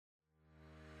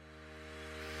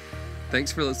Thanks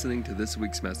for listening to this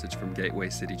week's message from Gateway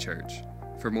City Church.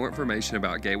 For more information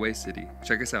about Gateway City,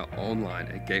 check us out online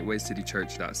at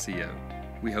gatewaycitychurch.co.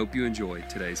 We hope you enjoy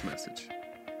today's message.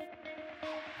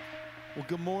 Well,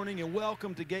 good morning and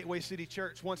welcome to Gateway City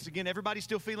Church. Once again, everybody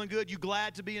still feeling good? You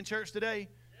glad to be in church today?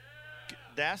 Yeah.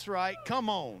 That's right. Come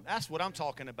on. That's what I'm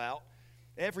talking about.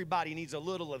 Everybody needs a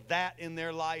little of that in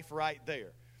their life right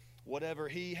there. Whatever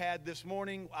he had this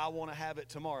morning, I want to have it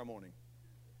tomorrow morning.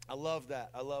 I love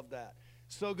that. I love that.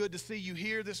 So good to see you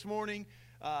here this morning.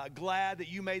 Glad that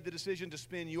you made the decision to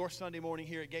spend your Sunday morning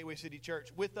here at Gateway City Church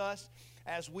with us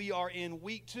as we are in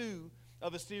week 2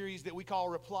 of a series that we call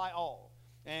Reply All.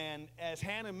 And as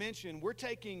Hannah mentioned, we're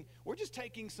just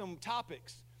taking some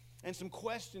topics and some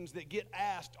questions that get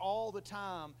asked all the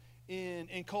time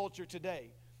in culture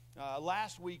today.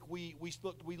 Last week we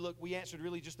answered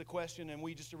really just the question, and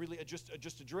we just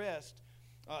addressed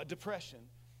depression.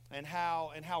 And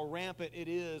how rampant it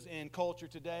is in culture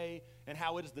today, and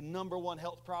how it is the number one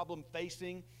health problem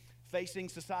facing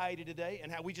society today,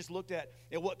 and how we just looked at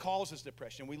what causes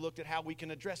depression. We looked at how we can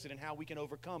address it and how we can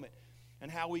overcome it and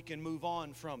how we can move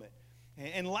on from it.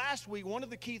 And last week, one of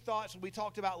the key thoughts we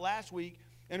talked about last week,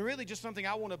 and really just something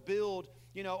I want to build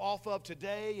off of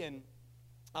today, and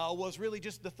was really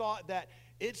just the thought that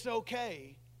it's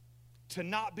okay to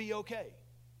not be okay.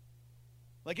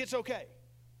 Like, it's okay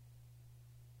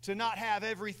to not have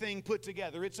everything put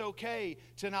together. It's okay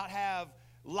to not have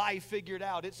life figured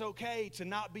out. It's okay to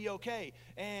not be okay.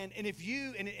 And if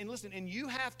you, and listen, and you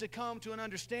have to come to an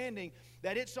understanding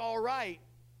that it's all right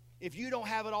if you don't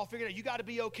have it all figured out. You got to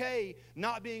be okay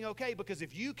not being okay, because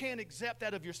if you can't accept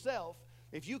that of yourself,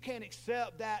 if you can't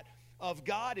accept that of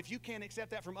God, if you can't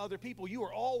accept that from other people, you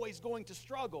are always going to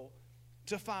struggle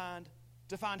to find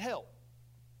help.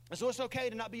 And so it's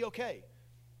okay to not be okay.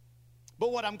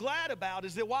 But what I'm glad about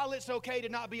is that while it's okay to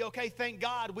not be okay, thank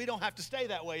God we don't have to stay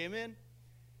that way, amen?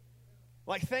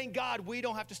 Like, thank God we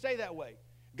don't have to stay that way.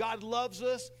 God loves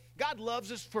us. God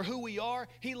loves us for who we are.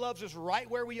 He loves us right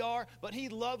where we are, but He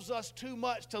loves us too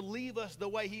much to leave us the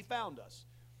way He found us.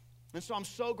 And so I'm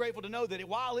so grateful to know that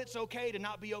while it's okay to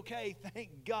not be okay,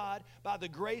 thank God, by the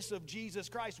grace of Jesus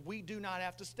Christ, we do not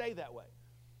have to stay that way.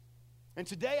 And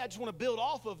today I just want to build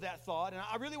off of that thought, and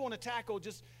I really want to tackle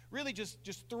just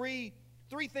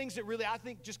three things that really, I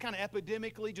think, just kind of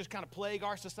epidemically just kind of plague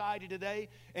our society today.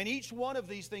 And each one of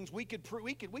these things, we could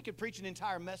preach an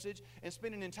entire message and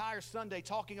spend an entire Sunday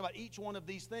talking about each one of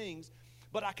these things.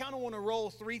 But I kind of want to roll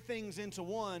 3 things into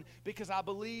one, because I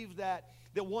believe that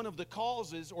one of the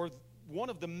causes, or one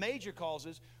of the major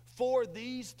causes for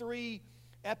these 3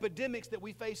 epidemics that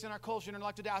we face in our culture and in our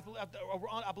life today,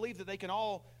 I believe that they can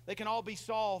all be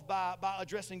solved by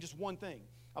addressing just one thing.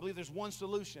 I believe there's one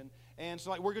solution. And so,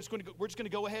 like, we're just going to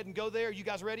go ahead and go there. You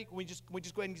guys ready? Can we just go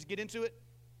ahead and just get into it?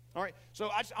 All right. So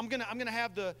I'm gonna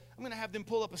have them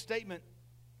pull up a statement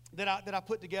that I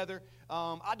put together.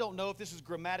 I don't know if this is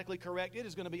grammatically correct. It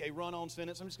is going to be a run-on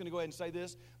sentence. I'm just going to go ahead and say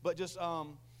this, but just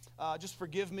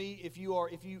forgive me if you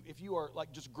are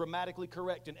like just grammatically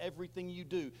correct in everything you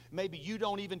do. Maybe you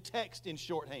don't even text in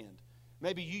shorthand.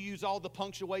 Maybe you use all the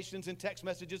punctuations in text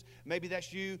messages. Maybe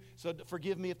that's you. So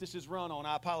forgive me if this is run on.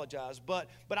 I apologize. But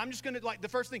I'm just going to, like, the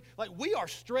first thing, like, we are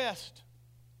stressed.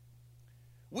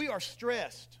 We are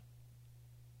stressed.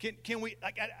 Can we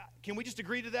just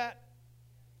agree to that?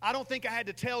 I don't think I had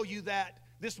to tell you that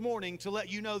this morning to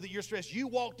let you know that you're stressed. You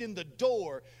walked in the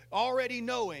door already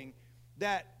knowing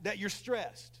that you're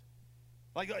stressed.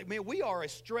 Like, man, we are a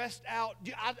stressed out.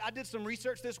 I did some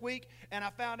research this week, and I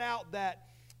found out that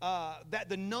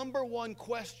the number one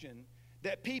question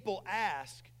that people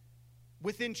ask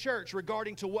within church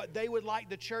regarding to what they would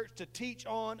like the church to teach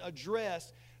on,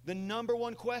 address, the number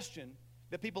one question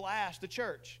that people ask the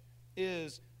church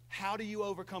is, how do you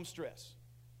overcome stress?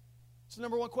 It's the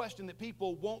number one question that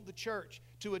people want the church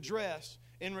to address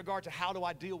in regard to how do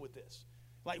I deal with this.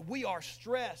 Like, we are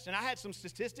stressed. And I had some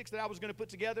statistics that I was going to put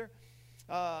together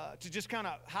to just kind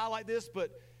of highlight this,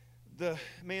 but the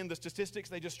statistics,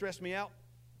 they just stressed me out.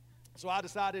 So I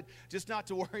decided just not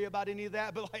to worry about any of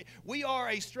that. But, like, we are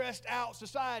a stressed out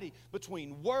society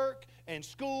between work and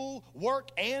school.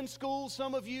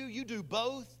 Some of you do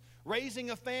both. Raising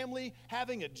a family,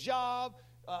 having a job,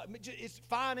 it's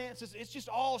finances. It's just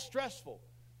all stressful.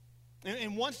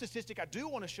 And one statistic I do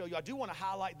want to show you, I do want to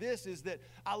highlight this, is that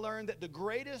I learned that the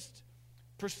greatest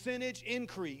percentage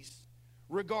increase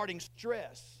regarding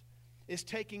stress is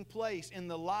taking place in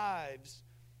the lives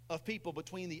of people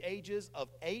between the ages of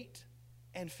 8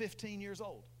 and 15 years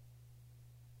old.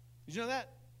 Did you know that?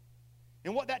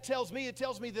 And what that tells me, it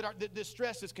tells me that this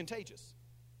stress is contagious.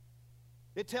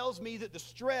 It tells me that the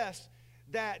stress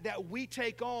that we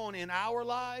take on in our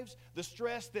lives, the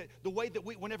stress that the way that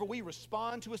whenever we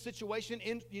respond to a situation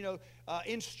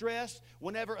in stress,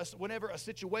 whenever a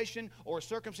situation or a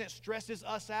circumstance stresses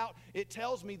us out, it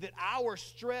tells me that our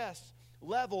stress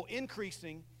level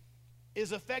increasing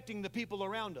is affecting the people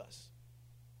around us.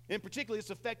 And particularly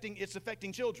it's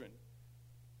affecting children.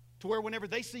 To where whenever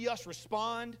they see us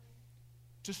respond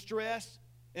to stress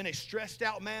in a stressed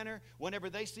out manner, whenever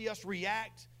they see us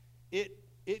react,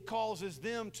 it causes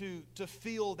them to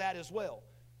feel that as well.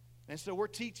 And so we're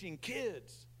teaching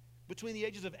kids between the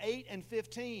ages of 8 and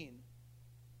 15.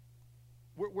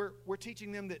 We're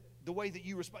teaching them that the way that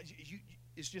you respond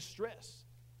is just stress.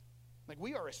 Like,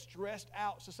 we are a stressed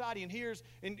out society. And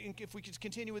if we could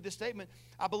continue with this statement,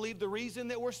 I believe the reason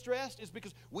that we're stressed is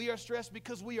because we are stressed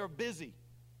because we are busy.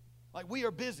 Like, we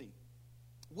are busy.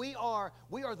 We are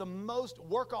the most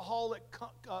workaholic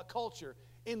culture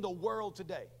in the world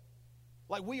today.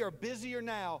 Like, we are busier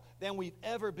now than we've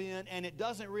ever been, and it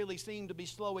doesn't really seem to be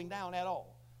slowing down at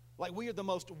all. Like, we are the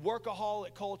most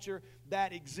workaholic culture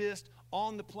that exists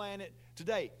on the planet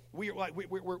today.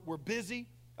 We're busy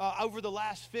over the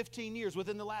last 15 years,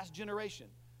 within the last generation.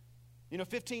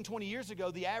 15, 20 years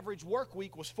ago, the average work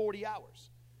week was 40 hours.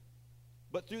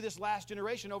 But through this last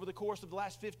generation, over the course of the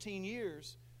last 15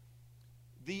 years,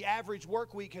 the average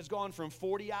work week has gone from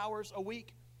 40 hours a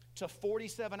week to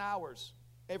 47 hours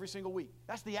every single week.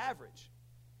 That's the average.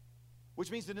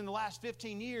 Which means that in the last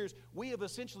 15 years, we have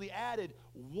essentially added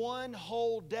one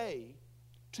whole day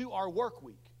to our work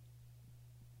week.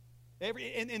 And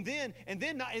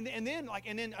then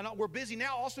we're busy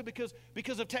now also because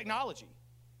of technology.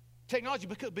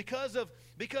 Because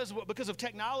of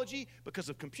technology, because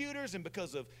of computers, and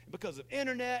because of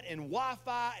internet and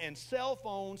Wi-Fi and cell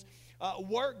phones,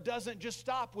 work doesn't just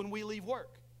stop when we leave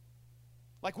work.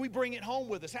 Like, we bring it home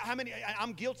with us.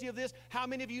 I'm guilty of this. How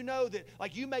many of you know that,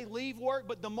 like, you may leave work,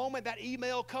 but the moment that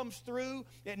email comes through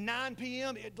at 9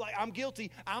 p.m., I'm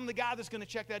guilty. I'm the guy that's going to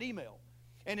check that email.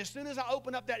 And as soon as I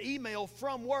open up that email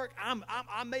from work,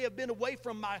 I may have been away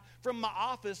from my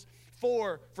office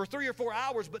for 3 or 4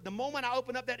 hours, but the moment I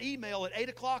open up that email at 8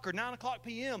 o'clock or 9 o'clock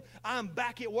p.m., I'm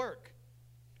back at work.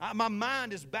 My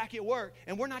mind is back at work,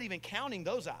 and we're not even counting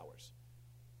those hours.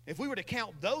 If we were to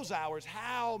count those hours,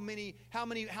 how many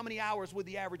hours would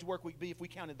the average work week be if we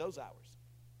counted those hours?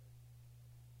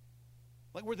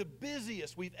 Like, we're the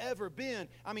busiest we've ever been.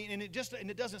 I mean, and it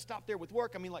doesn't stop there with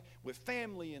work. I mean, like, with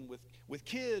family and with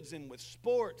kids and with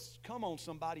sports. Come on,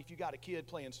 somebody, if you got a kid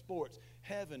playing sports,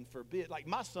 heaven forbid. Like,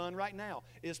 my son right now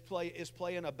is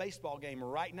playing a baseball game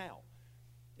right now.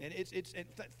 And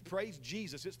praise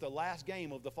Jesus, it's the last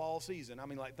game of the fall season. I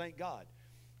mean, like, thank God.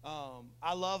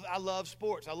 I love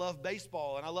sports. I love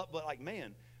baseball,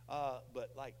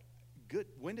 good.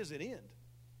 When does it end?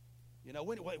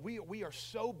 We are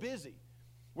so busy.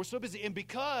 We're so busy, and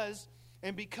because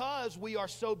we are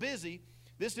so busy,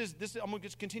 this is. I'm going to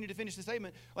just continue to finish the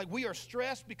statement. Like, we are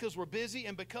stressed because we're busy,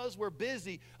 and because we're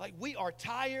busy, like, we are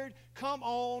tired. Come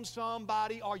on,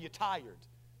 somebody, are you tired?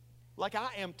 Like, I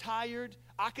am tired.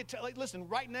 I could tell. Like, listen,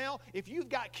 right now, if you've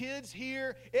got kids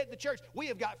here at the church, we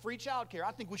have got free childcare.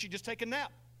 I think we should just take a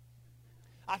nap.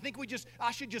 I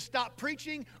should just stop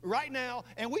preaching right now,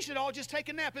 and we should all just take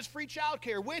a nap. It's free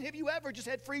childcare. When have you ever just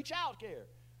had free childcare?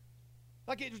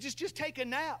 Like, just take a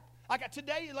nap. Like,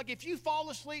 today, like, if you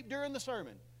fall asleep during the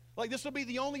sermon, like, this will be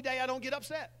the only day I don't get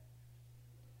upset.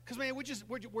 Because, man,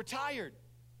 we're tired.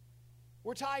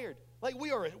 We're tired. Like,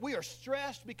 we are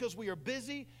stressed because we are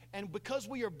busy, and because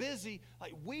we are busy,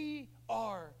 like, we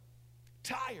are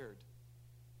tired.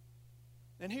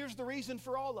 And here's the reason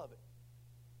for all of it.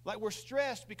 Like, we're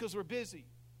stressed because we're busy.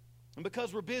 And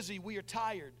because we're busy, we are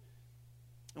tired.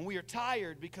 And we are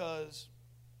tired because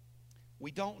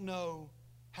we don't know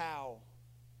how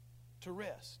to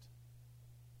rest.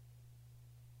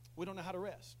 We don't know how to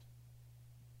rest.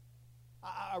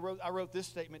 I wrote this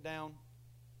statement down.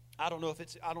 I don't know if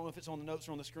it's on the notes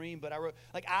or on the screen, but I wrote,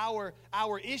 like, our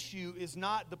issue is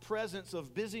not the presence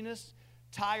of busyness,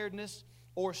 tiredness,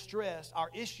 or stress. Our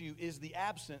issue is the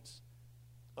absence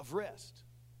of rest.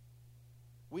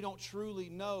 We don't truly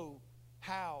know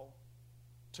how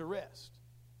to rest.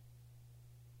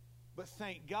 But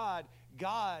thank God,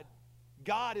 God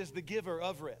is the giver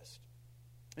of rest.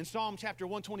 In Psalm chapter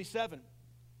 127,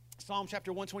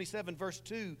 verse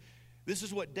 2, this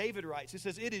is what David writes. It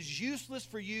says, "It is useless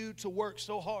for you to work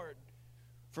so hard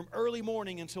from early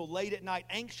morning until late at night,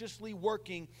 anxiously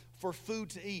working for food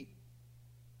to eat."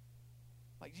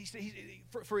 Like,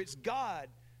 for it's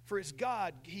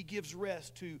God, He gives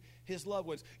rest to His loved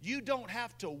ones. You don't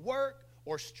have to work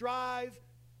or strive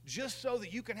just so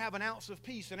that you can have an ounce of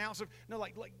peace, an ounce of, no,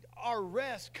 like our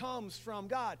rest comes from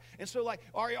God. And so like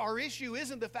our issue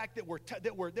isn't the fact that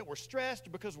we're stressed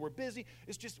because we're busy.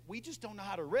 It's just, we just don't know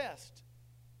how to rest.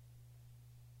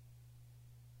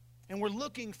 And we're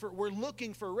looking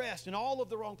for rest in all of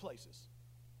the wrong places.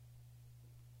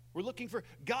 We're looking for,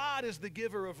 God is the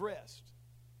giver of rest.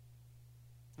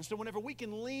 And so whenever we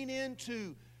can lean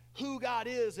into who God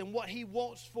is and what He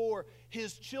wants for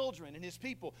His children and His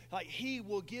people, like He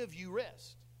will give you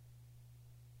rest.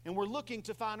 And we're looking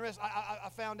to find rest. I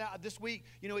found out this week,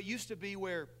 it used to be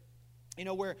where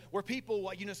people,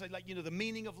 say the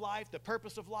meaning of life, the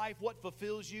purpose of life, what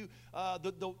fulfills you,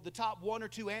 the top one or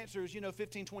two answers,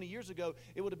 15, 20 years ago,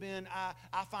 it would have been,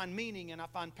 I find meaning and I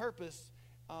find purpose,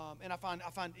 and I find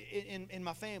in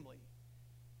my family.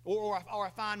 Or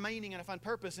I find meaning and I find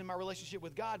purpose in my relationship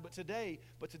with God. But today,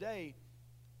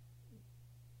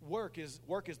 work is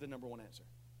the number one answer.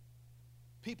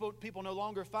 People no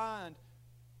longer find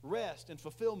rest and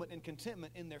fulfillment and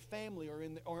contentment in their family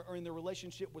or in their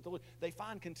relationship with the Lord. They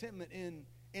find contentment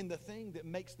in the thing that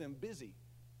makes them busy.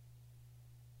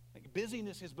 Like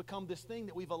busyness has become this thing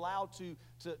that we've allowed to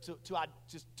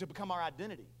become our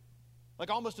identity. Like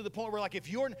almost to the point where, like, if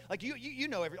you're like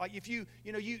if you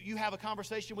have a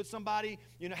conversation with somebody,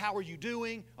 how are you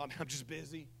doing? I'm just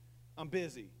busy. I'm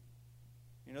busy.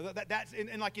 That's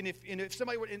if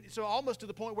somebody were, so almost to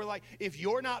the point where, like, if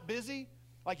you're not busy,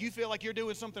 like, you feel like you're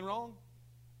doing something wrong.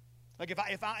 Like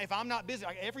if I'm not busy,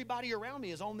 like, everybody around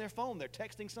me is on their phone. They're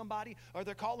texting somebody or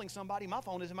they're calling somebody. My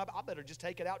phone is in my. I better just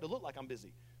take it out to look like I'm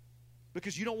busy,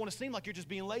 because you don't want to seem like you're just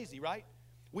being lazy, right?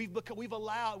 We've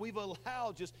allowed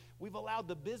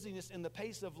the busyness and the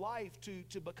pace of life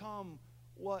to become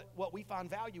what we find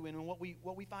value in and what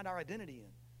we find our identity in.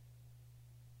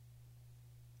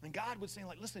 And God was saying,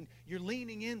 like, listen, you're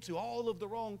leaning into all of the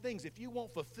wrong things. If you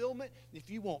want fulfillment, if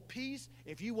you want peace,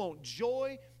 if you want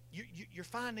joy, you're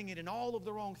finding it in all of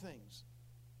the wrong things.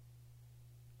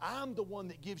 I'm the one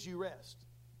that gives you rest.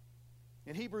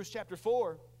 In Hebrews chapter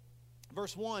 4,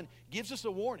 verse 1, gives us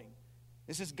a warning.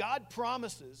 It says God's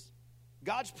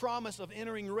promise of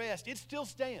entering rest, it still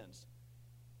stands.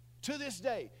 To this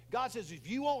day, God says, if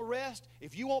you want rest,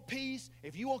 if you want peace,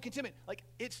 if you want contentment, like,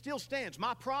 it still stands.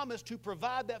 My promise to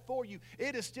provide that for you,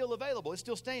 it is still available. It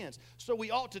still stands. So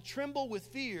we ought to tremble with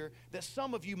fear that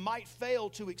some of you might fail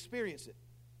to experience it.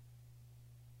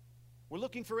 We're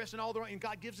looking for rest in all the wrong, and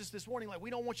God gives us this warning, like,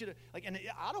 we don't want you to, like, and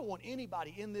I don't want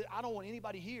anybody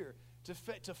here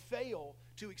to fail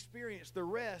to experience the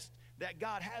rest that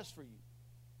God has for you.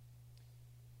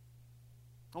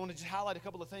 I want to just highlight a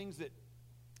couple of things that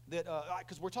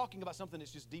because we're talking about something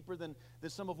that's just deeper than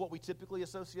some of what we typically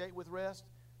associate with rest.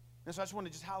 And so I just want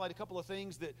to just highlight a couple of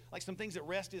things that, like, some things that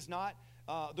rest is not.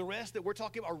 The rest that we're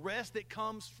talking about, rest that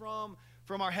comes from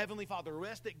our Heavenly Father,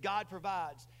 rest that God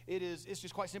provides. It's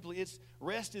just quite simply,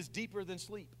 rest is deeper than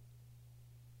sleep.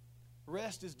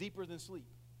 Rest is deeper than sleep.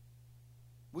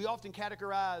 We often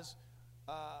categorize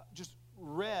just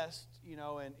rest,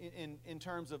 and in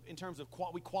terms of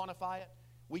we quantify it.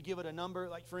 We give it a number.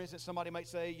 Like, for instance, somebody might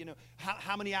say,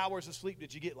 how many hours of sleep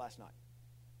did you get last night?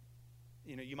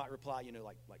 You might reply,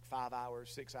 like 5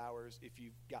 hours, 6 hours. If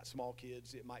you've got small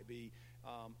kids, it might be,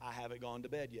 I haven't gone to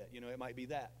bed yet. It might be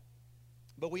that.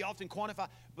 But we often quantify.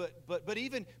 But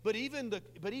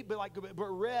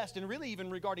rest, and really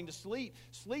even regarding to sleep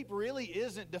really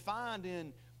isn't defined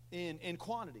in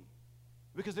quantity.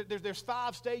 Because there's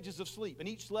 5 stages of sleep, and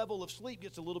each level of sleep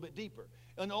gets a little bit deeper.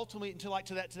 And ultimately, to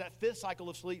that 5th cycle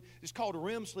of sleep is called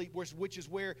REM sleep, which is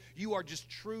where you are just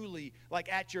truly,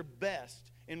 like, at your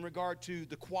best in regard to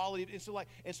the quality.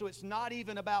 And so it's not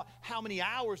even about how many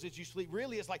hours that you sleep.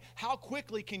 Really, it's like, how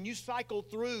quickly can you cycle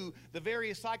through the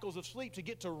various cycles of sleep to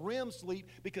get to REM sleep,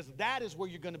 because that is where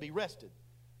you're going to be rested.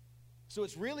 So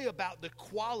it's really about the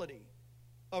quality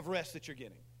of rest that you're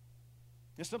getting.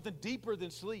 It's something deeper than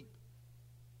sleep.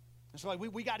 And so, like,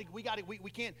 we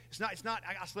can't. It's not.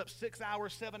 I slept 6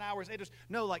 hours, 7 hours, 8 hours.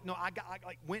 No,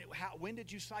 when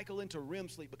did you cycle into REM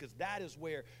sleep? Because that is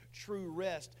where true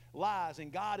rest lies.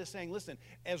 And God is saying, listen,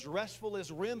 as restful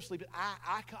as REM sleep,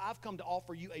 I've come to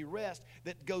offer you a rest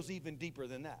that goes even deeper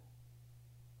than that.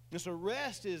 And so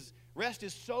rest is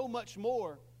so much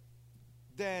more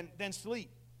than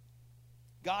sleep.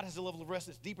 God has a level of rest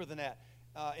that's deeper than that.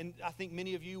 And I think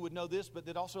many of you would know this, but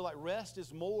that also, like, rest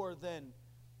is more than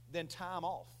time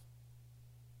off.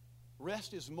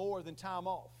 Rest is more than time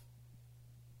off.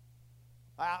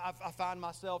 I find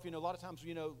myself, a lot of times,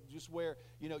 just where,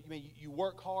 you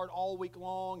work hard all week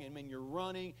long, and you're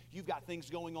running. You've got things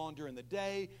going on during the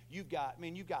day. You've got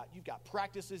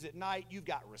practices at night. You've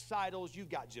got recitals. You've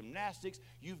got gymnastics.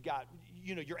 You've got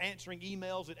you're answering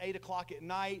emails at 8 o'clock at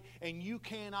night, and you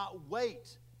cannot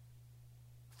wait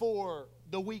for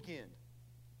the weekend.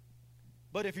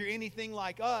 But if you're anything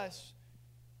like us,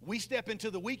 we step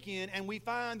into the weekend and we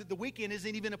find that the weekend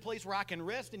isn't even a place where I can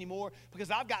rest anymore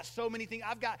because I've got so many things.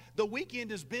 The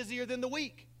weekend is busier than the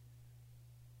week.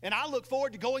 And I look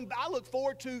forward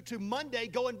to Monday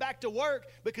going back to work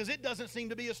because it doesn't seem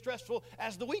to be as stressful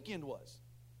as the weekend was.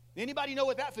 Anybody know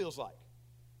what that feels like?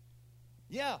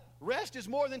 Yeah, rest is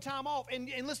more than time off. And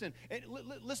listen,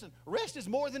 rest is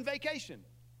more than vacation.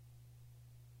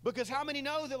 Because how many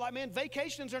know that, like, man,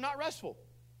 vacations are not restful?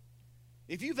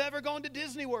 If you've ever gone to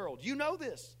Disney World, you know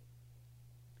this.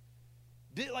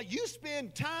 Like, you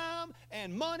spend time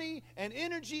and money and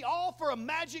energy all for a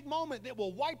magic moment that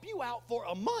will wipe you out for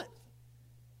a month.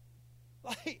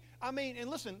 Like, I mean, and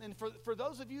listen, and for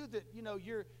those of you that, you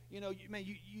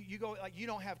go, like, you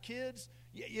don't have kids,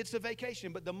 it's a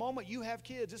vacation. But the moment you have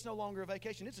kids, it's no longer a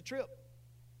vacation. It's a trip.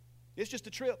 It's just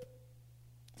a trip.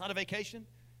 It's not a vacation.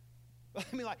 I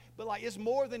mean, but it's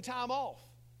more than time off.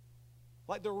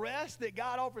 Like, the rest that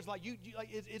God offers,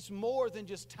 it's more than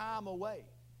just time away.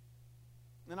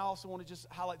 And I also want to just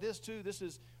highlight this too.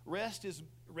 Rest is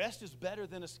better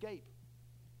than escape.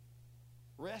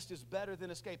 Rest is better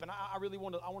than escape. And I really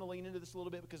want to lean into this a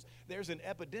little bit because there's an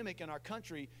epidemic in our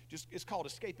country. It's called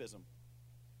escapism.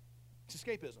 It's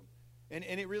escapism, and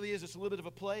it really is. It's a little bit of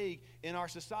a plague in our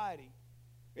society.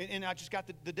 And I just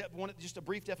got just a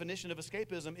brief definition of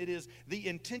escapism. It is the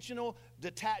intentional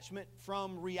detachment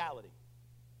from reality.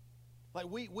 Like,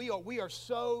 we are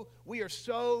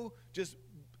so just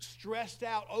stressed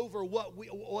out over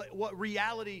what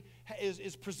reality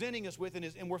is presenting us with,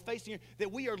 and we're facing here,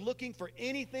 that we are looking for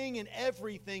anything and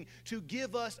everything to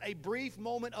give us a brief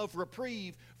moment of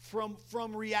reprieve from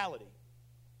reality.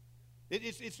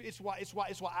 It's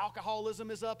why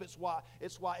alcoholism is up. It's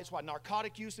why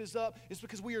narcotic use is up. It's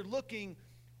because we're looking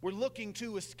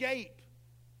to escape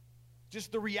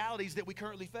just the realities that we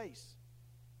currently face.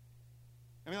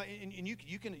 I mean, and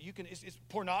you can. It's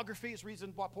pornography. It's the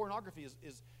reason why pornography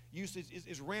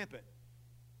is rampant.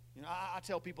 You know, I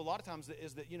tell people a lot of times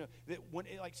that when,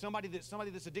 like, somebody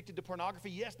that's addicted to pornography,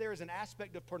 yes, there is an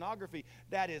aspect of pornography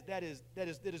that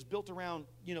is built around,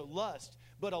 lust,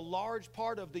 but a large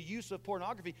part of the use of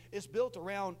pornography is built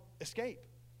around escape.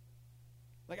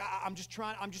 Like, I'm just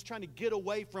trying to get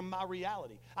away from my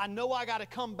reality. I know I got to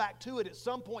come back to it at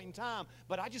some point in time,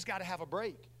 but I just got to have a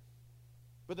break.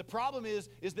 But the problem is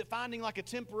that finding like a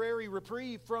temporary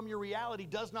reprieve from your reality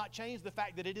does not change the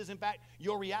fact that it is in fact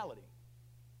your reality.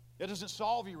 It doesn't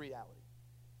solve your reality.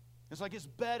 It's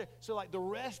better. So, like, the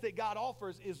rest that God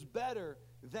offers is better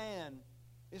than,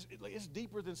 it's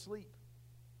deeper than sleep.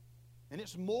 And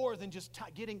it's more than just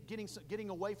getting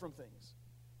away from things.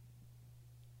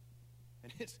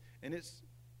 And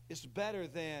it's better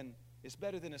than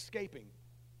escaping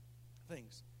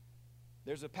things.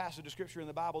 There's a passage of Scripture in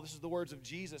the Bible. This is the words of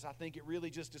Jesus. I think it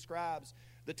really just describes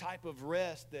the type of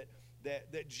rest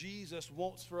that Jesus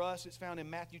wants for us. It's found in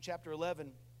Matthew chapter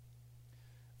 11,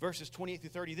 verses 28 through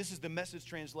 30. This is the Message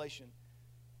translation.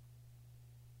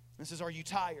 It says, "Are you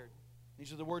tired?"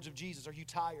 These are the words of Jesus. Are you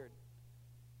tired?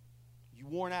 You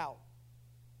worn out?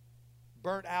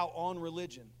 Burnt out on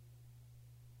religion?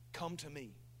 Come to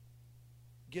me.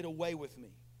 Get away with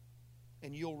me,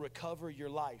 and you'll recover your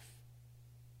life.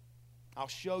 I'll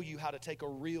show you how to take a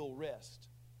real rest.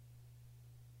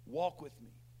 Walk with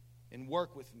me and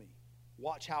work with me.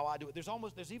 Watch how I do it.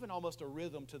 There's even almost a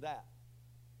rhythm to that.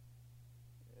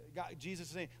 God, Jesus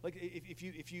is saying, like, if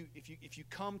you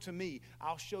come to me,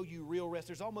 I'll show you real rest.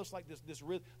 There's almost like this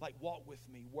rhythm, like, walk with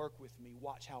me, work with me,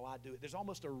 watch how I do it. There's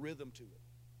almost a rhythm to it.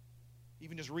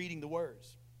 Even just reading the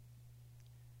words.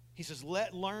 He says,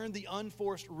 learn the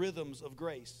unforced rhythms of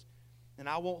grace, and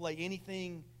I won't lay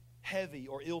anything heavy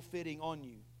or ill-fitting on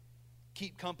you.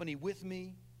 Keep company with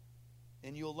me,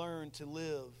 and you'll learn to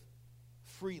live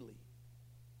freely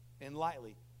and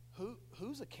lightly.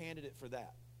 Who's a candidate for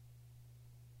that?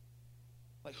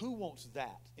 Like, who wants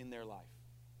that in their life?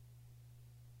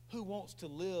 Who wants to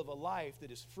live a life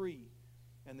that is free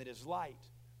and that is light?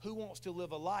 Who wants to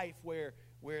live a life where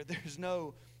there's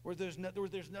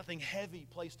nothing heavy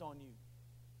placed on you?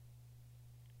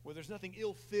 Where there's nothing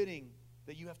ill-fitting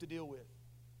that you have to deal with?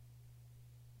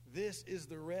 This is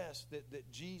the rest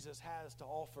that Jesus has to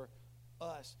offer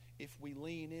us if we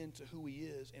lean into who He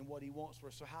is and what He wants for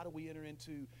us. So how do we enter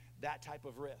into that type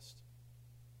of rest?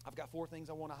 I've got 4 things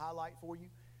I want to highlight for you.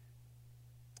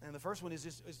 And the first one is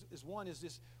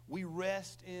this: we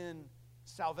rest in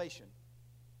salvation.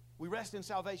 We rest in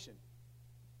salvation.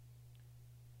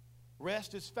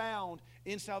 Rest is found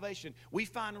in salvation. We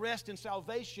find rest in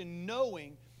salvation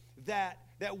knowing that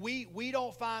we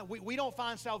don't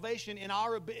find salvation in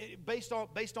our based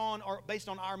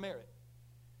on our merit.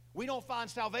 We don't find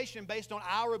salvation based on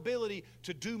our ability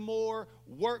to do more,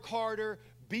 work harder,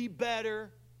 be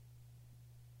better.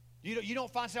 You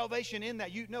don't find salvation in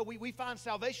that. We find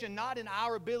salvation not in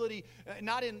our ability,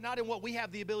 not in what we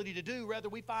have the ability to do. Rather,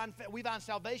 we find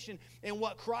salvation in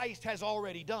what Christ has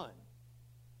already done.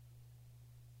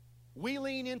 We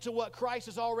lean into what Christ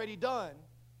has already done.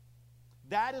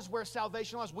 That is where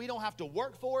salvation lies. We don't have to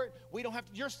work for it. We don't have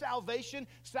to. Your salvation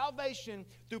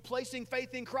through placing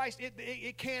faith in Christ,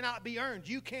 it cannot be earned.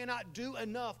 You cannot do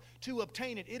enough to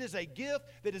obtain it. It is a gift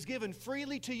that is given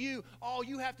freely to you. All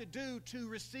you have to do to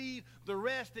receive the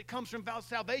rest that comes from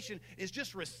salvation is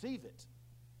just receive it.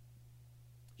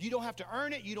 You don't have to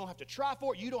earn it. You don't have to try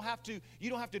for it. You don't have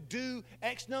to do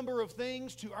X number of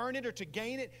things to earn it or to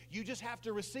gain it. You just have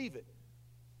to receive it.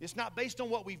 It's not based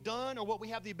on what we've done or what we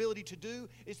have the ability to do.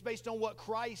 It's based on what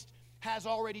Christ has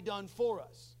already done for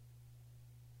us.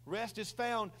 Rest is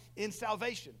found in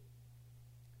salvation.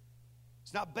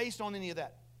 It's not based on any of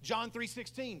that. John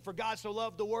 3:16, for God so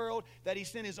loved the world that he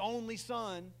sent his only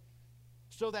Son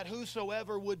so that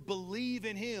whosoever would believe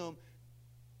in him,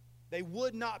 they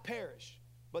would not perish,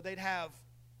 but they'd have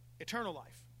eternal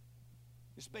life.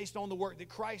 It's based on the work that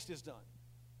Christ has done.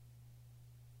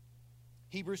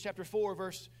 Hebrews chapter 4,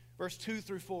 verse 2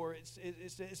 through 4, it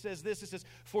says this. It says,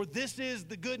 for this is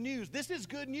the good news. This is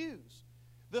good news.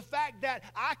 The fact that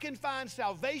I can find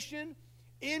salvation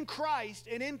in Christ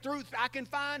and in truth. I can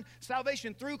find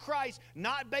salvation through Christ,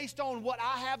 not based on what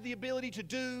I have the ability to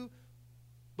do,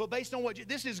 but based on what,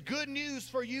 this is good news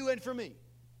for you and for me.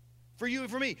 For you and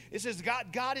for me. It says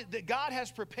that God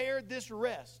has prepared this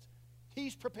rest.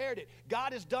 He's prepared it.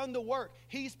 God has done the work.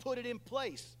 He's put it in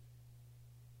place.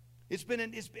 It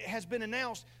has been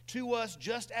announced to us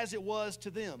just as it was to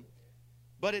them.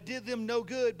 But it did them no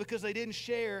good because they didn't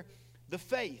share the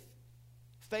faith.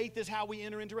 Faith is how we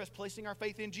enter into rest. Placing our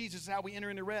faith in Jesus is how we enter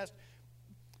into rest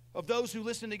of those who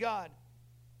listen to God.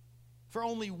 For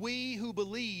only we who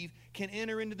believe can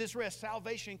enter into this rest.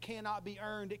 Salvation cannot be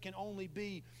earned. It can only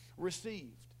be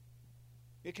received.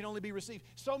 It can only be received.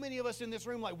 So many of us in this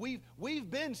room, like we've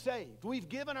been saved. We've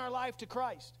given our life to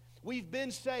Christ. We've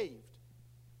been saved.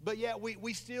 But yet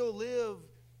we still live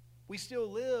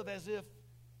as if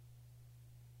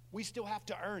we still have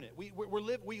to earn it.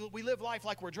 We live life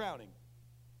like we're drowning.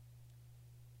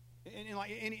 I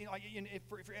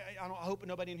hope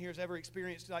nobody in here has ever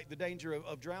experienced like the danger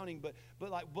of drowning. But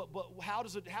how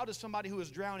does somebody who is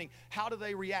drowning, how do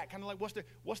they react? Kind of like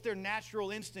what's their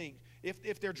natural instinct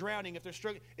if they're drowning, if they're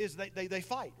struggling? Is they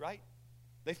fight, right?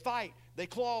 They fight, they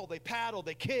claw, they paddle,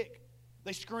 they kick,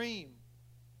 they scream.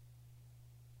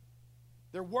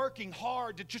 They're working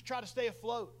hard to just try to stay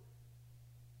afloat.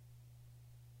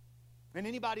 And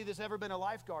anybody that's ever been a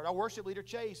lifeguard, our worship leader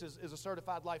Chase is a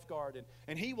certified lifeguard,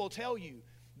 and he will tell you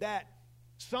that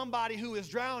somebody who is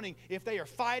drowning, if they are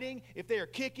fighting, if they are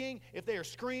kicking, if they are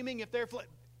screaming,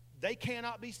 they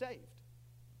cannot be saved.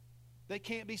 They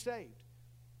can't be saved.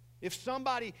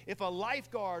 If a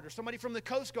lifeguard or somebody from the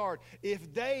Coast Guard,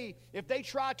 if they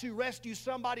try to rescue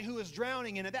somebody who is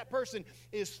drowning and if that person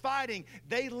is fighting,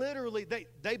 they literally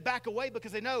back away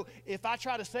because they know if I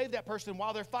try to save that person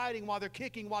while they're fighting, while they're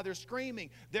kicking, while they're screaming,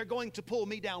 they're going to pull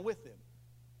me down with them.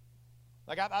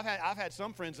 Like I've had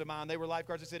some friends of mine, they were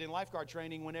lifeguards. They said in lifeguard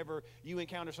training, whenever you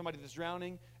encounter somebody that's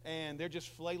drowning and they're just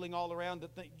flailing all around,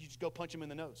 you just go punch them in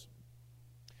the nose.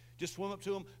 Just swim up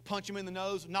to them, punch them in the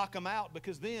nose, knock them out,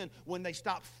 because then when they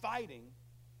stop fighting,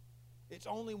 it's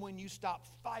only when you stop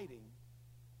fighting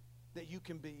that you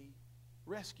can be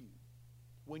rescued.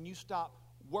 When you stop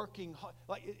working hard,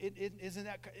 like isn't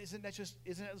that just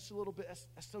a little bit?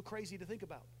 That's so crazy to think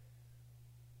about.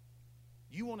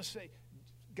 You want to say,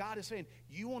 God is saying,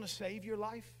 you want to save your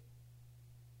life?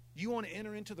 You want to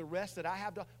enter into the rest that I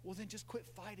have done? Well, then just quit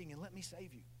fighting and let me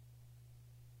save you.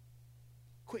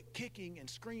 Quit kicking and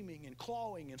screaming and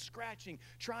clawing and scratching,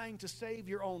 trying to save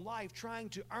your own life, trying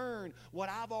to earn what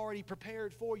I've already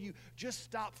prepared for you. Just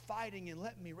stop fighting and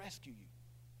let me rescue you.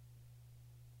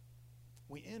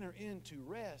 We enter into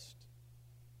rest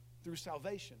through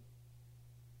salvation.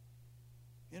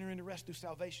 Enter into rest through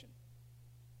salvation.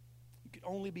 You can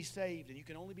only be saved and you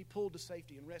can only be pulled to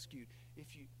safety and rescued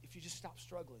if you just stop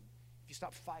struggling, if you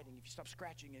stop fighting, if you stop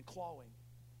scratching and clawing,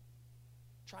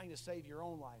 trying to save your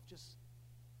own life. Just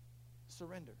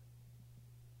surrender.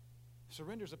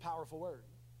 Surrender is a powerful word.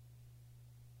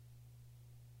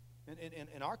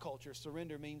 In our culture,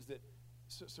 surrender means that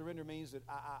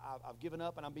I've given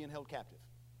up and I'm being held captive.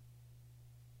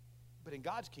 But in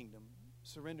God's kingdom,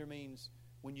 surrender means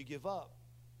when you give up,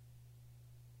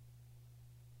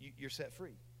 you're set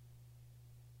free.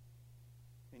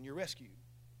 And you're rescued.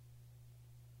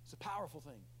 It's a powerful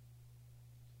thing.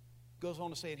 Goes on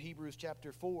to say in Hebrews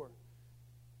chapter 4,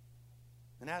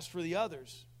 and as for the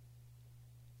others,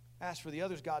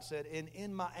 God said, and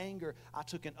in my anger I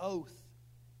took an oath.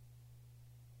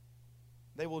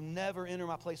 They will never enter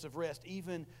my place of rest,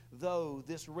 even though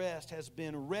this rest has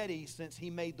been ready since He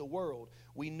made the world.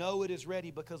 We know it is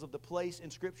ready because of the place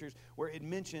in Scriptures where it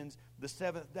mentions the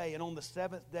seventh day. And on the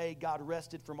seventh day, God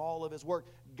rested from all of His work.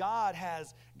 God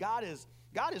has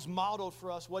modeled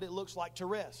for us what it looks like to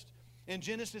rest. In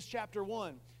Genesis chapter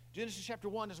 1,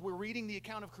 as we're reading the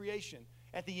account of creation,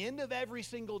 at the end of every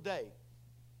single day,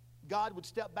 God would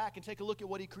step back and take a look at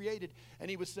what He created, and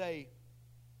He would say,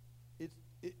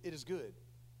 it is good.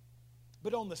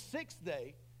 But on the sixth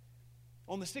day,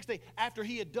 after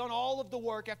He had done all of the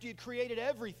work, after He had created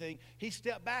everything, He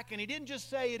stepped back and He didn't just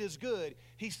say it is good.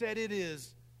 He said it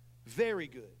is very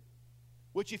good.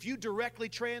 Which if you directly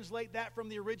translate that from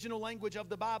the original language of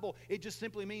the Bible, it just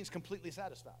simply means completely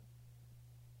satisfied.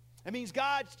 It means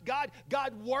God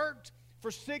worked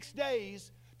for 6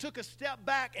 days, took a step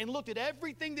back and looked at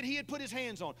everything that He had put His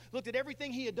hands on, looked at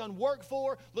everything He had done work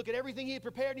for, looked at everything He had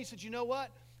prepared, and He said, you know what?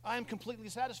 I am completely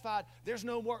satisfied. There's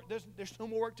no more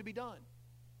work to be done.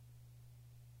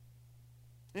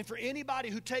 And for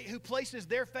anybody who places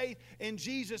their faith in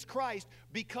Jesus Christ,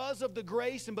 because of the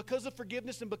grace and because of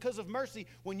forgiveness and because of mercy,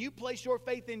 when you place your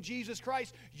faith in Jesus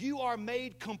Christ, you are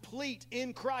made complete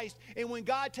in Christ. And when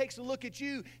God takes a look at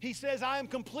you, He says, I am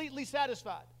completely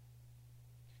satisfied.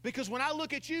 Because when I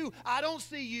look at you, I don't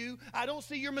see you. I don't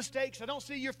see your mistakes. I don't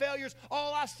see your failures.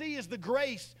 All I see is the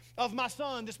grace of my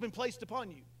Son that's been placed upon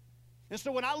you. And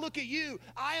so when I look at you,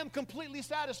 I am completely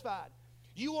satisfied.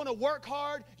 You want to work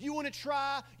hard. You want to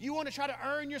try. You want to try to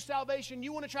earn your salvation.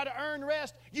 You want to try to earn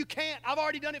rest. You can't. I've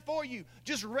already done it for you.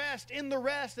 Just rest in the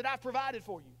rest that I've provided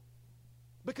for you.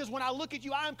 Because when I look at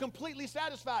you, I am completely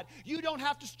satisfied. You don't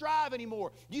have to strive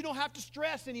anymore. You don't have to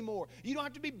stress anymore. You don't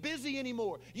have to be busy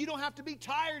anymore. You don't have to be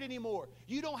tired anymore.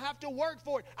 You don't have to work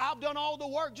for it. I've done all the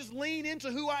work. Just lean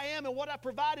into who I am and what I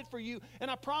provided for you.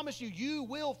 And I promise you, you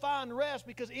will find rest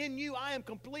because in you, I am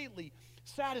completely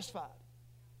satisfied.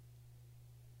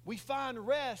 We find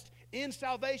rest in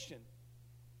salvation.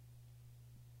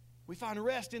 We find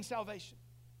rest in salvation.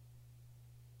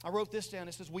 I wrote this down.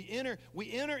 It says, we enter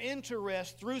into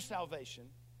rest through salvation,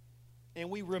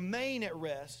 and we remain at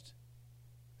rest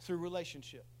through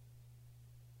relationship.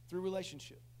 Through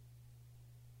relationship.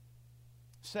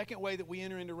 Second way that we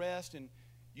enter into rest, and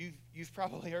you've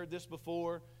probably heard this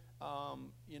before.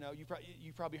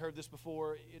 You've probably heard this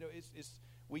before.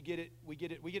 We get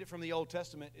it from the Old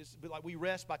Testament. It's like we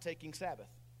rest by taking Sabbath.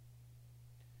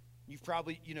 You've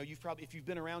probably, if you've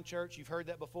been around church, you've heard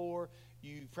that before.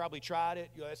 You've probably tried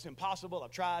it. It's impossible.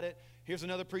 I've tried it. Here's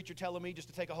another preacher telling me just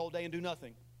to take a whole day and do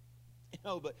nothing.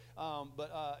 But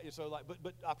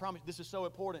I promise this is so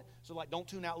important. So don't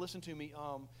tune out. Listen to me.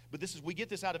 We get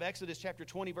this out of Exodus chapter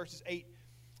 20, verses 8.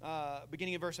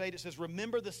 Beginning in verse 8, it says,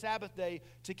 remember the Sabbath day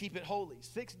to keep it holy.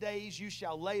 6 days you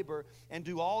shall labor and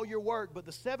do all your work, but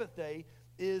the seventh day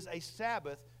is a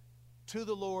Sabbath to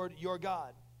the Lord your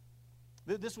God.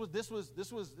 This was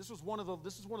one of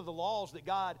the laws that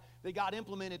God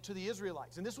implemented to the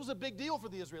Israelites, and this was a big deal for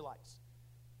the Israelites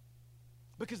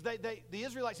because the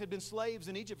Israelites had been slaves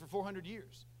in Egypt for 400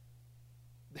 years.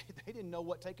 They didn't know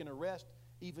what taking a rest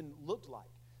even looked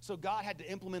like, so God had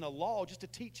to implement a law just to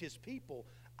teach His people.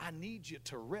 I need you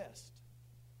to rest.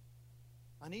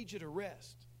 I need you to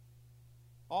rest.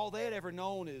 All they had ever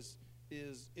known is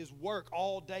work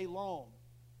all day long.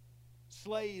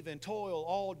 Slave and toil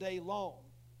all day long.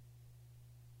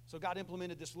 So God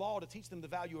implemented this law to teach them the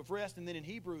value of rest. And then in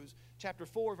Hebrews chapter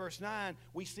 4, verse 9,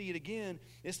 we see it again.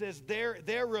 It says,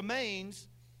 there remains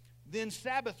then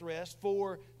Sabbath rest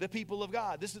for the people of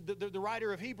God. This is the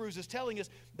writer of Hebrews is telling us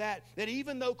that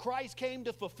even though Christ came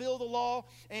to fulfill the law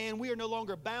and we are no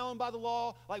longer bound by the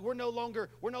law, like we're no longer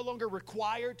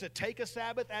required to take a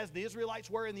Sabbath as the Israelites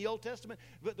were in the Old Testament,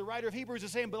 but the writer of Hebrews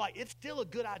is saying, but it's still a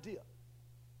good idea.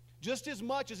 Just as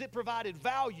much as it provided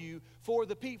value for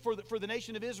the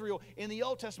nation of Israel in the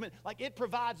Old Testament,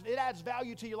 it adds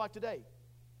value to your life today.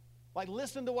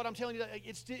 Listen to what I'm telling you.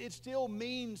 It still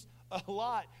means a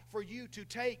lot for you to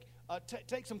take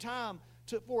some time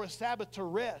for a Sabbath to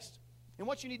rest. And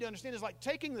what you need to understand is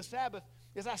taking the Sabbath.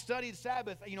 As I studied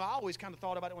Sabbath, I always kind of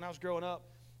thought about it when I was growing up.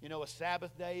 A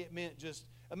Sabbath day, it meant just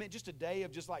a day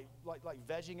of just like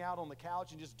vegging out on the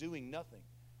couch and just doing nothing.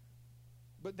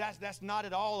 But that's not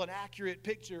at all an accurate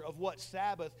picture of what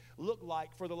Sabbath looked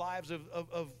like for the lives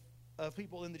of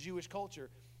people in the Jewish culture,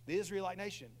 the Israelite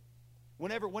nation.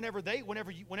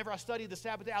 Whenever I studied the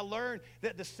Sabbath day, I learned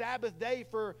that the Sabbath day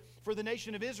for the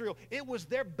nation of Israel, it was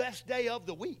their best day of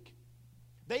the week.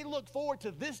 They looked forward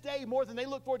to this day more than they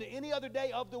looked forward to any other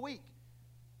day of the week.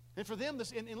 And for them,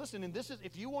 this is,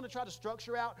 if you want to try to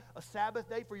structure out a Sabbath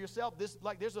day for yourself,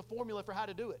 there's a formula for how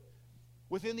to do it.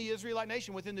 Within the Israelite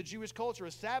nation, within the Jewish culture,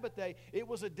 a Sabbath day, it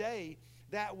was a day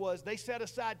they set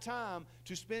aside time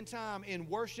to spend time in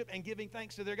worship and giving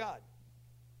thanks to their God.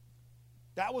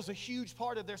 That was a huge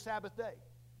part of their Sabbath day.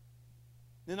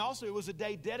 And also, it was a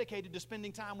day dedicated to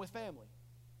spending time with family,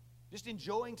 just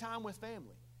enjoying time with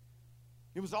family.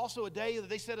 It was also a day that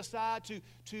they set aside to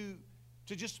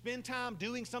just spend time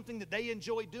doing something that they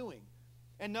enjoy doing.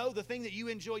 And know the thing that you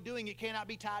enjoy doing, it cannot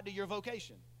be tied to your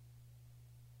vocation.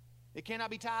 It cannot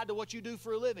be tied to what you do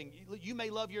for a living. You may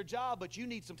love your job, but you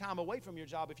need some time away from your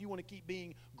job if you want to keep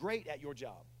being great at your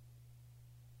job.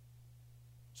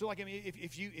 So,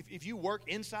 if you work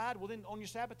inside, well, then on your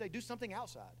Sabbath day, do something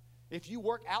outside. If you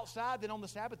work outside, then on the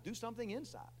Sabbath, do something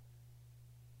inside.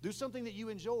 Do something that you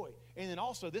enjoy. And then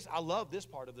also, I love this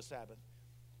part of the Sabbath.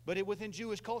 But within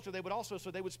Jewish culture, they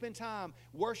would spend time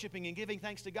worshiping and giving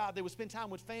thanks to God. They would spend time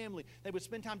with family. They would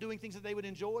spend time doing things that they would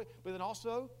enjoy. But then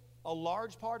also, a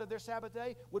large part of their Sabbath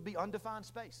day would be undefined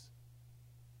space.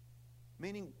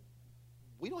 Meaning,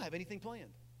 we don't have anything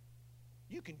planned.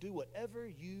 You can do whatever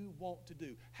you want to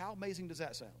do. How amazing does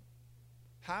that sound?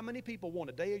 How many people want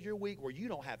a day of your week where you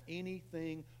don't have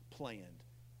anything planned?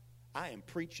 I am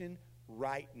preaching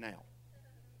right now.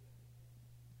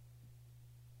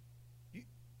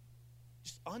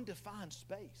 Just undefined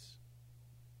space.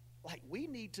 Like, we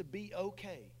need to be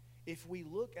okay if we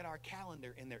look at our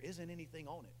calendar and there isn't anything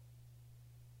on it.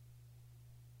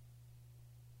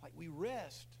 Like, we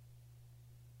rest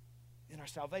in our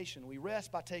salvation. We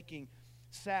rest by taking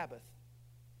Sabbath.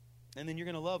 And then you're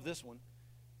going to love this one.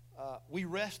 We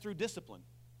rest through discipline.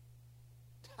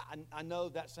 I know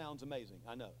that sounds amazing.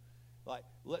 I know. Like,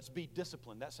 let's be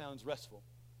disciplined. That sounds restful.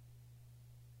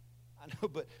 I know,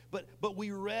 but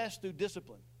we rest through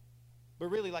discipline. But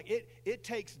really, like, it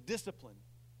takes discipline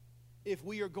if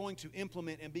we are going to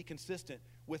implement and be consistent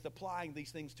with applying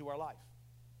these things to our life.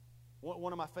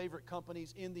 One of my favorite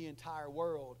companies in the entire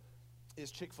world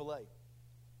is Chick-fil-A.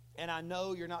 And I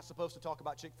know you're not supposed to talk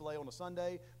about Chick-fil-A on a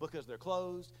Sunday because they're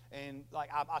closed. And like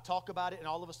I talk about it, and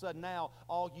all of a sudden now,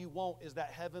 all you want is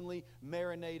that heavenly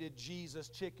marinated Jesus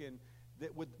chicken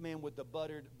with the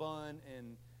buttered bun.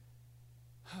 And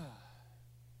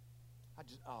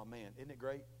oh man, isn't it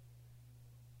great?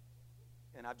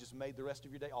 And I've just made the rest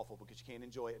of your day awful because you can't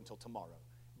enjoy it until tomorrow.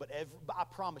 But I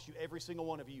promise you, every single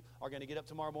one of you are going to get up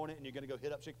tomorrow morning and you're going to go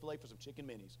hit up Chick-fil-A for some chicken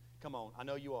minis. Come on, I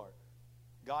know you are.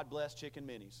 God bless chicken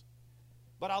minis.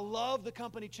 But I love the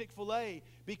company Chick-fil-A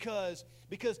because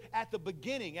at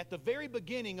the very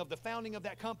beginning of the founding of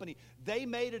that company, they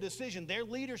made a decision. Their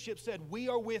leadership said, we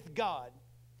are with God.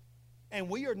 And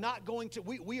we are not going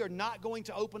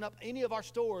to open up any of our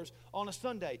stores on a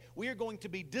Sunday. We are going to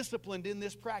be disciplined in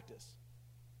this practice.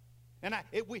 And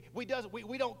we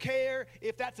don't care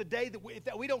if that's a day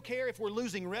we don't care if we're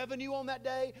losing revenue on that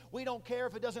day. We don't care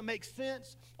if it doesn't make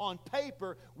sense on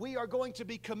paper. We are going to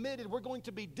be committed. We're going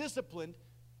to be disciplined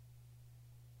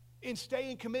in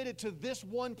staying committed to this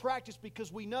one practice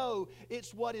because we know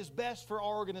it's what is best for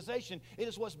our organization. It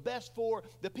is what's best for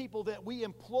the people that we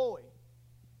employ.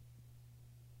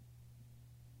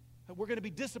 And we're going to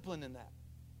be disciplined in that.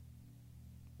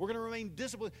 We're going to remain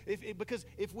disciplined because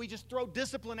if we just throw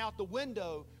discipline out the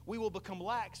window, we will become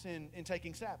lax in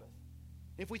taking Sabbath.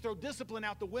 If we throw discipline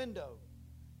out the window,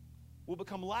 we'll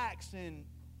become lax in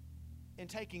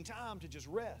taking time to just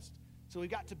rest. So we've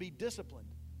got to be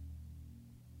disciplined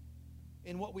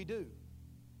in what we do.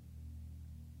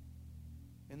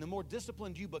 And the more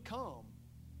disciplined you become,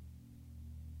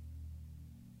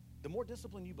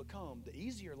 the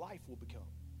easier life will become.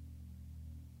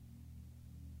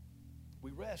 We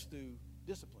rest through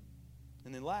discipline.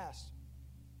 And then lastly,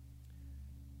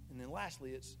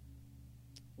 it's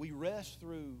we rest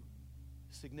through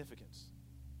significance.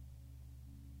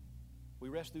 We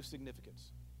rest through significance.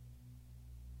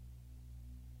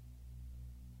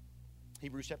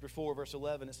 Hebrews chapter 4, verse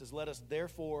 11, it says, let us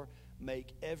therefore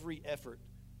make every effort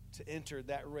to enter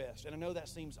that rest. And I know that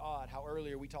seems odd, how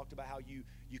earlier we talked about how you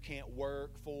can't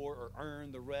work for or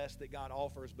earn the rest that God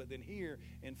offers. But then here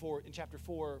in chapter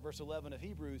 4, verse 11 of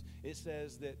Hebrews, it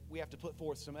says that we have to put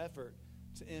forth some effort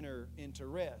to enter into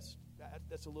rest.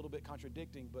 that's a little bit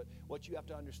contradicting, but what you have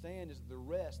to understand is the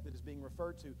rest that is being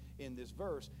referred to in this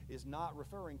verse is not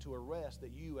referring to a rest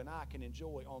that you and I can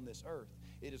enjoy on this earth.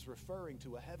 It is referring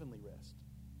to a heavenly rest.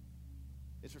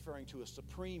 It's referring to a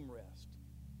supreme rest,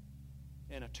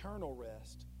 an eternal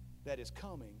rest that is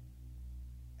coming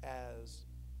as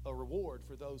a reward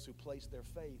for those who place their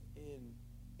faith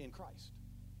in Christ.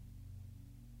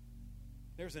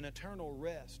 There's an eternal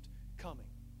rest coming.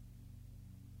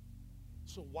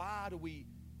 So why do we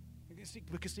see?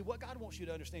 Because see, what God wants you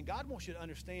to understand, God wants you to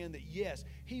understand that yes,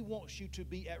 He wants you to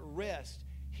be at rest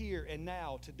here and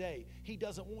now, today. He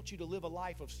doesn't want you to live a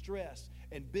life of stress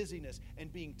and busyness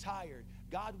and being tired.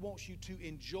 God wants you to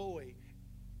enjoy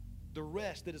the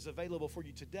rest that is available for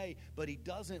you today, but He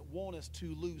doesn't want us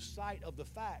to lose sight of the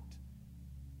fact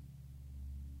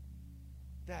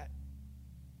that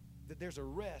there's a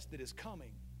rest that is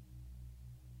coming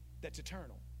that's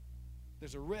eternal.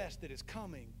 There's a rest that is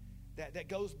coming that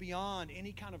goes beyond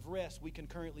any kind of rest we can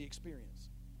currently experience.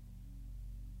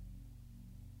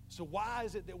 So why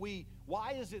is it that we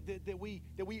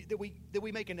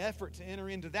make an effort to enter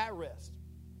into that rest?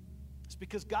 It's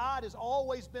because God has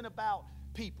always been about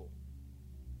people.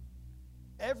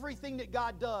 Everything that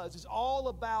God does is all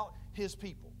about His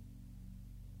people.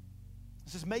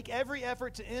 It says, make every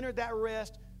effort to enter that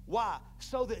rest. Why?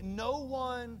 So that no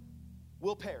one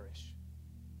will perish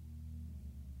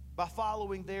by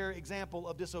following their example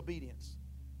of disobedience.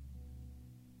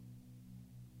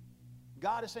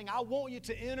 God is saying, I want you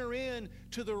to enter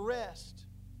into the rest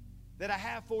that I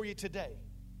have for you today.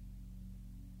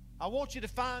 I want you to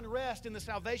find rest in the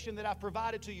salvation that I've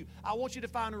provided to you. I want you to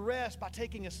find rest by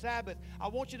taking a Sabbath. I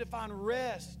want you to find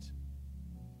rest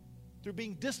through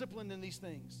being disciplined in these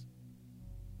things.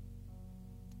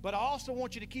 But I also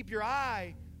want you to keep your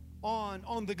eye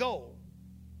on the goal.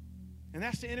 And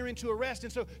that's to enter into a rest.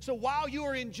 And so while you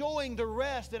are enjoying the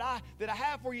rest that I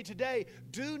have for you today,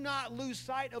 do not lose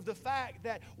sight of the fact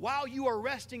that while you are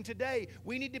resting today,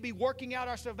 we need to be working out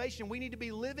our salvation. We need to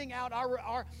be living out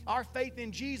our faith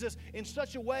in Jesus in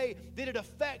such a way that it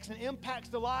affects and impacts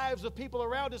the lives of people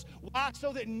around us. Why?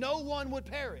 So that no one would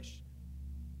perish.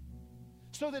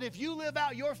 So that if you live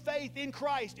out your faith in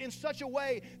Christ in such a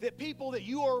way that people that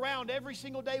you are around every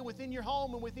single day within your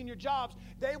home and within your jobs,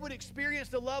 they would experience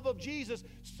the love of Jesus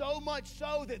so much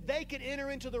so that they could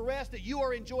enter into the rest that you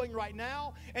are enjoying right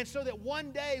now, and so that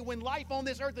one day when life on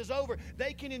this earth is over,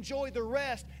 they can enjoy the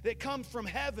rest that comes from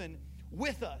heaven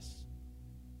with us.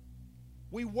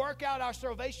 We work out our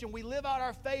salvation. We live out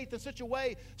our faith in such a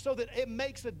way so that it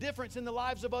makes a difference in the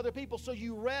lives of other people. So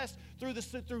you rest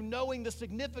through knowing the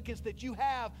significance that you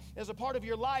have as a part of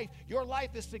your life. Your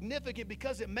life is significant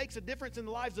because it makes a difference in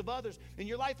the lives of others. And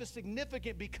your life is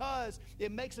significant because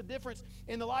it makes a difference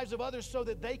in the lives of others so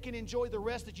that they can enjoy the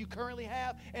rest that you currently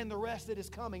have and the rest that is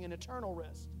coming, an eternal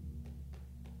rest.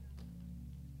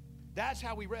 That's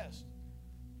how we rest.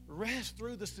 Rest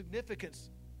through the significance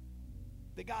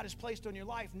that God has placed on your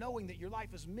life, knowing that your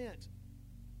life is meant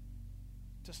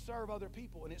to serve other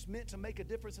people and it's meant to make a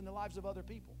difference in the lives of other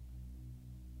people.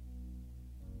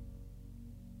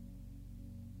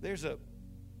 There's a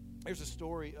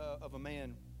story of a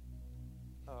man.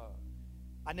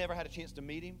 I never had a chance to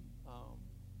meet him.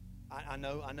 I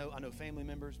know family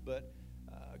members, but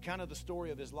kind of the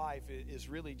story of his life is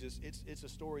really just it's a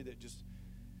story that just.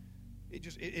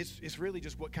 It's really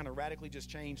just what kind of radically just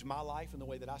changed my life and the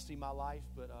way that I see my life.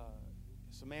 But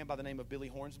it's a man by the name of Billy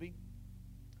Hornsby.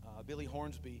 Billy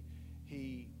Hornsby,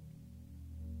 he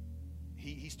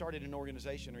started an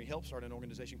organization, or he helped start an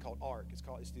organization called ARC.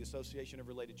 It's the Association of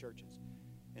Related Churches,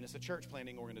 and it's a church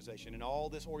planting organization. And all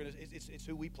this it's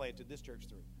who we planted this church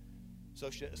through.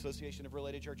 Association of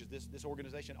Related Churches. This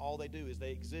organization, all they do is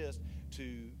they exist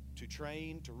to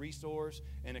train, to resource,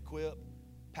 and equip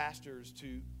pastors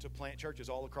to plant churches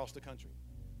all across the country.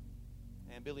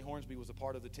 And Billy Hornsby was a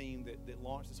part of the team that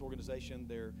launched this organization.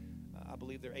 I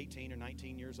believe they're 18 or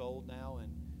 19 years old now,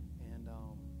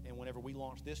 and whenever we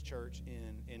launched this church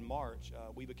in March,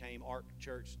 we became ARC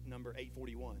Church number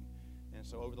 841. And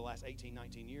so over the last 18,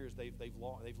 19 years, they've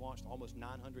launched almost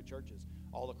 900 churches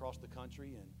all across the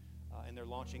country, and they're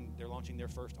launching their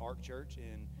first ARC Church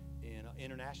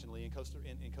internationally in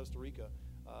Costa Rica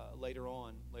later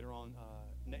on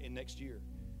in next year.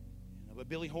 But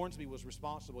Billy Hornsby was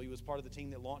responsible. He was part of the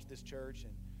team that launched this church,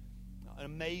 and an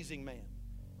amazing man.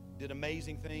 Did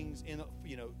amazing things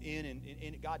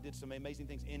God did some amazing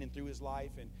things in and through his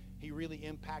life, and he really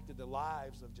impacted the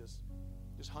lives of just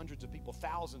hundreds of people,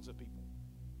 thousands of people.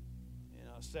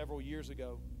 And several years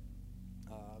ago,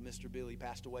 Mr. Billy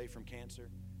passed away from cancer.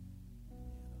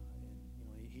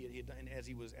 And as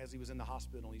he was in the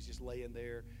hospital, he's just laying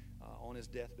there on his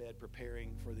deathbed,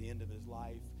 preparing for the end of his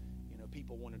life.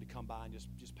 People wanted to come by and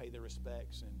just pay their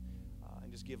respects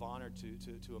and just give honor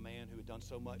to a man who had done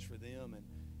so much for them.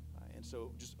 And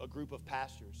so just a group of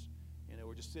pastors,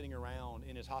 were just sitting around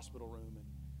in his hospital room and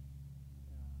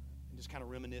just kind of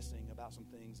reminiscing about some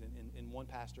things. And one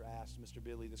pastor asked Mr.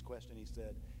 Billy this question. He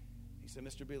said,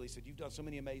 Mr. Billy, you've done so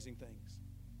many amazing things.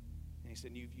 And he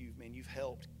said, you've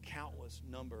helped countless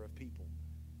number of people.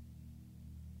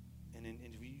 And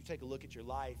if you take a look at your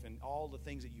life and all the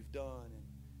things that you've done, and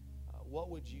what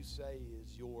would you say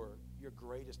is your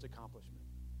greatest accomplishment?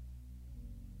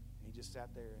 And he just sat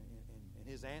there, and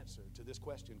his answer to this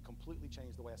question completely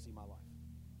changed the way I see my life.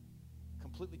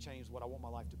 Completely changed what I want my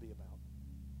life to be about.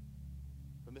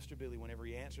 But Mr. Billy, whenever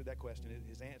he answered that question,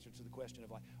 his answer to the question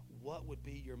of what would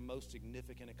be your most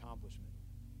significant accomplishment?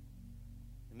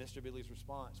 And Mr. Billy's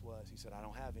response was, he said, I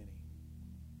don't have any.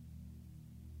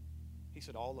 He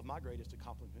said, all of my greatest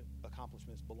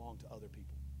accomplishments belong to other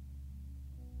people.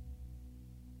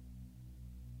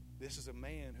 This is a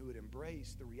man who had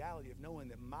embraced the reality of knowing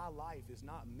that my life is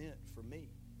not meant for me.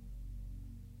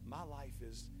 My life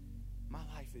is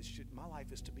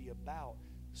to be about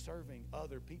serving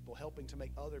other people, helping to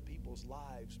make other people's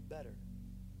lives better,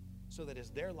 so that as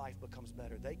their life becomes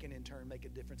better, they can in turn make a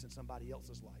difference in somebody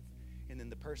else's life. And then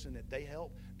the person that they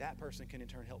help, that person can in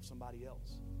turn help somebody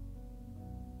else.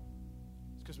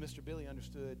 It's because Mr. Billy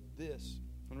understood this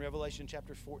in Revelation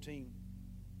chapter 14,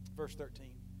 verse 13.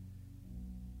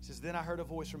 It says, then I heard a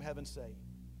voice from heaven say,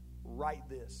 write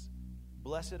this,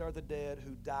 blessed are the dead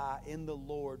who die in the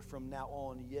Lord from now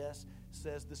on. Yes,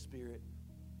 says the Spirit,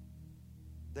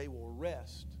 they will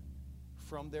rest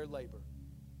from their labor,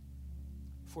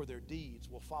 for their deeds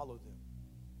will follow them.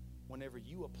 Whenever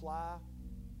you apply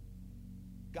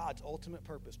God's ultimate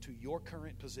purpose to your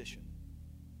current position,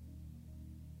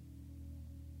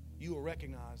 you will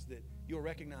recognize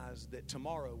that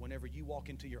tomorrow, whenever you walk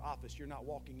into your office, you're not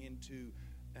walking into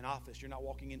an office, you're not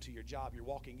walking into your job, you're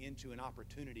walking into an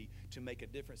opportunity to make a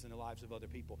difference in the lives of other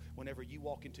people. Whenever you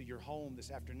walk into your home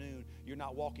this afternoon, you're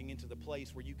not walking into the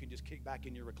place where you can just kick back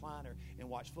in your recliner and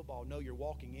watch football. No, you're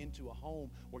walking into a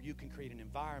home where you can create an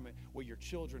environment where your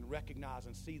children recognize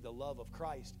and see the love of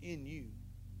Christ in you.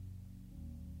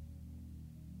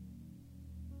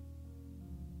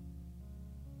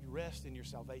 You rest in your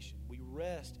salvation. We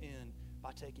rest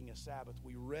by taking a Sabbath.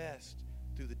 We rest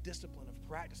through the discipline of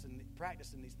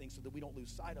practicing these things so that we don't lose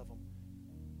sight of them.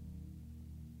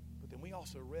 But then we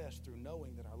also rest through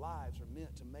knowing that our lives are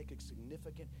meant to make a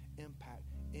significant impact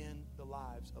in the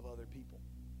lives of other people.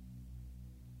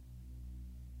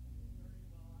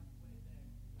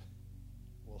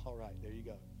 Well, all right, there you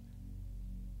go.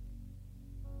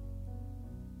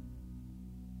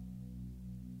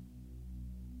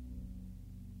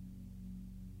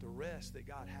 The rest that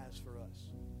God has for us,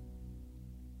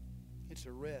 it's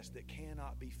a rest that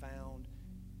cannot be found,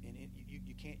 and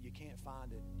you can't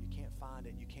find it. You can't find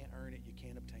it. You can't earn it. You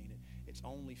can't obtain it. It's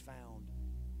only found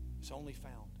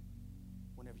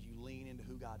whenever you lean into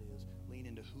who God is, lean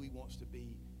into who He wants to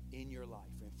be in your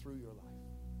life and through your life.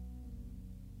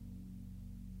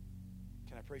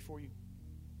 Can I pray for you?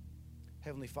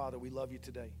 Heavenly Father, we love you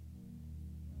today,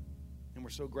 and we're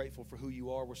so grateful for who you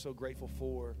are. We're so grateful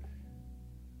for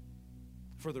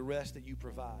the rest that you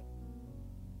provide.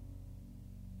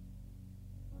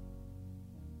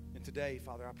 And today,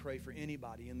 Father, I pray for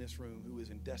anybody in this room who is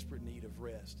in desperate need of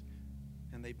rest,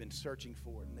 and they've been searching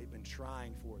for it, and they've been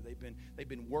trying for it. They've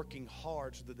been working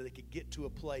hard so that they could get to a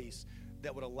place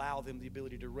that would allow them the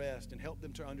ability to rest, and help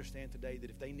them to understand today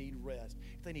that if they need rest,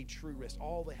 if they need true rest,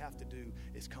 all they have to do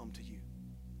is come to you.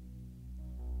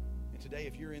 And today,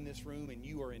 if you're in this room and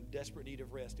you are in desperate need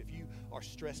of rest, if you are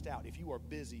stressed out, if you are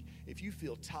busy, if you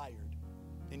feel tired,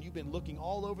 and you've been looking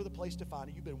all over the place to find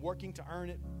it, you've been working to earn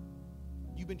it,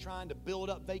 you've been trying to build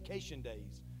up vacation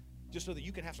days just so that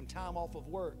you can have some time off of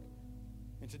work.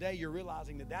 And today you're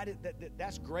realizing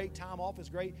that's great. Time off is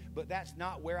great, but that's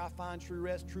not where I find true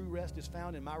rest. True rest is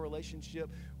found in my relationship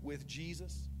with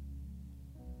Jesus.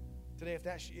 Today,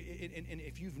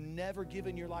 if you've never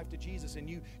given your life to Jesus, and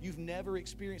you've never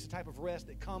experienced the type of rest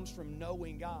that comes from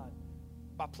knowing God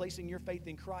by placing your faith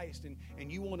in Christ,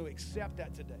 and you want to accept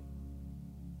that today.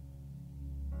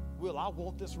 Will, I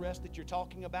want this rest that you're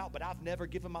talking about, but I've never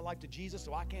given my life to Jesus,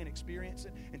 so I can't experience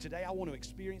it. And today I want to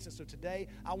experience it. So today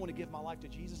I want to give my life to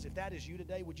Jesus. If that is you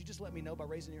today, would you just let me know by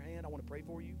raising your hand? I want to pray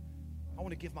for you. I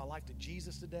want to give my life to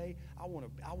Jesus today. I want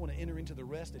to enter into the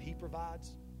rest that He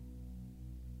provides.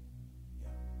 Yeah.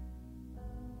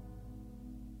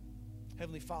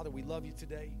 Heavenly Father, we love you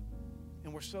today.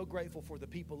 And we're so grateful for the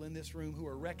people in this room who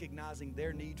are recognizing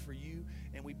their need for you.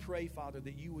 And we pray, Father,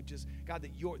 that you would just, God,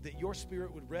 that your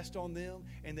Spirit would rest on them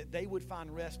and that they would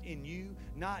find rest in you,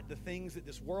 not the things that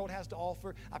this world has to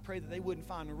offer. I pray that they wouldn't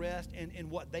find rest in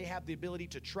what they have the ability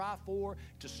to try for,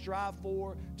 to strive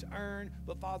for, to earn.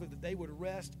 But, Father, that they would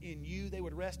rest in you. They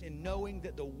would rest in knowing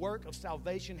that the work of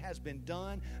salvation has been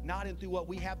done, not in through what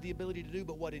we have the ability to do,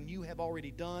 but what in you have already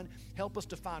done. Help us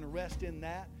to find rest in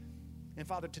that. And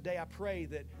Father, today I pray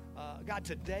that, God,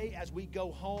 today as we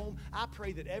go home, I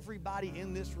pray that everybody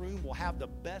in this room will have the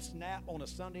best nap on a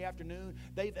Sunday afternoon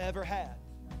they've ever had.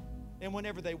 And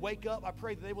whenever they wake up, I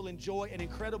pray that they will enjoy an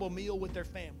incredible meal with their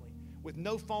family, with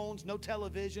no phones, no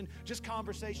television, just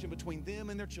conversation between them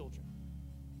and their children.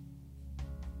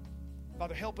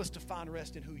 Father, help us to find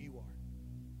rest in who you are.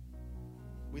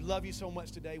 We love you so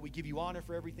much today. We give you honor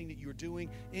for everything that you're doing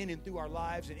in and through our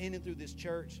lives and in and through this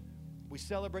church. We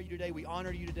celebrate you today. We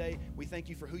honor you today. We thank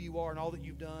you for who you are and all that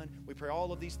you've done. We pray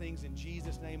all of these things in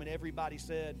Jesus' name. And everybody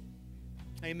said,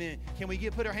 amen. Can we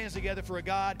put our hands together for a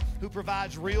God who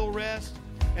provides real rest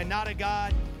and not a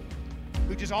God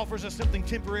who just offers us something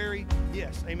temporary?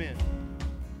 Yes, amen.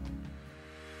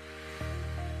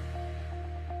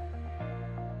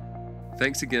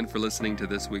 Thanks again for listening to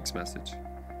this week's message.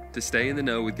 To stay in the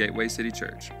know with Gateway City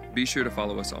Church, be sure to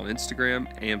follow us on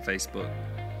Instagram and Facebook.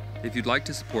 If you'd like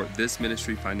to support this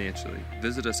ministry financially,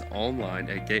 visit us online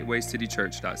at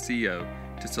gatewaycitychurch.co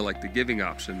to select the giving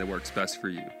option that works best for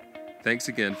you. Thanks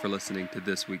again for listening to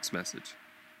this week's message.